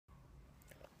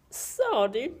Oh,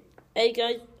 dude. Hey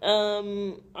guys,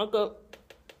 I'm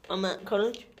at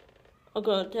college. I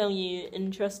gotta tell you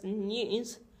interesting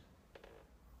news.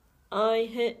 I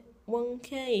hit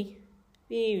 1K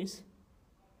views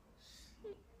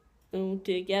all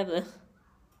together.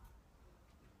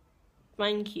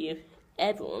 Thank you,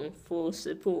 everyone, for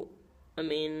support.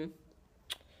 Thank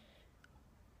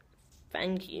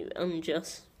you. I'm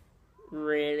just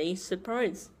really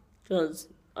surprised because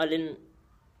I didn't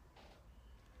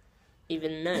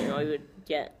even know I would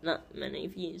get that many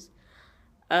views.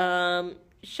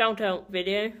 Shout out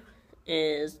video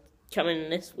is coming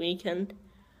this weekend.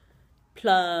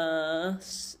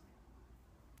 Plus,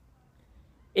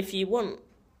 if you want,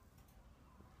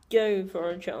 go for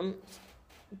a chance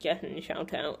getting a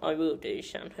shout out. I will do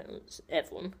shout outs,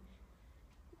 everyone.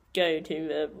 Go to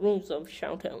the rules of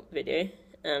shout out video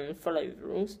and follow the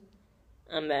rules.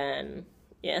 And then,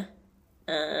 yeah.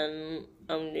 And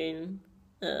I'm doing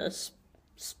a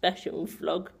special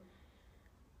vlog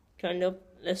kind of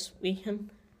this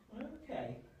weekend.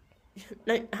 Okay.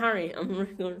 No, Harry, I'm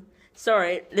recording.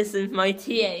 Sorry, this is my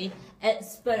TA.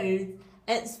 Exposed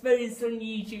on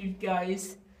YouTube,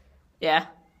 guys. Yeah.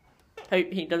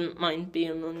 Hope he doesn't mind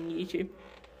being on YouTube.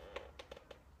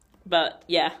 But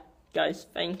yeah, guys,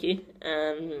 thank you.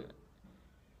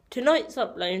 Tonight's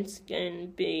upload's going to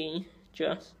be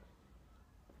just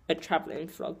a travelling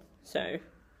vlog, so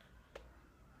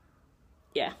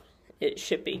yeah, it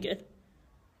should be good.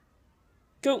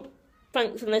 Cool.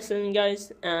 Thanks for listening,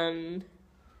 guys, and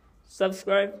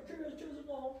subscribe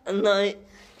and like.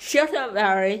 Shut up,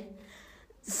 Harry.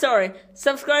 Sorry.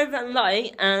 Subscribe and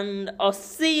like, and I'll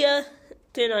see you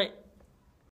tonight.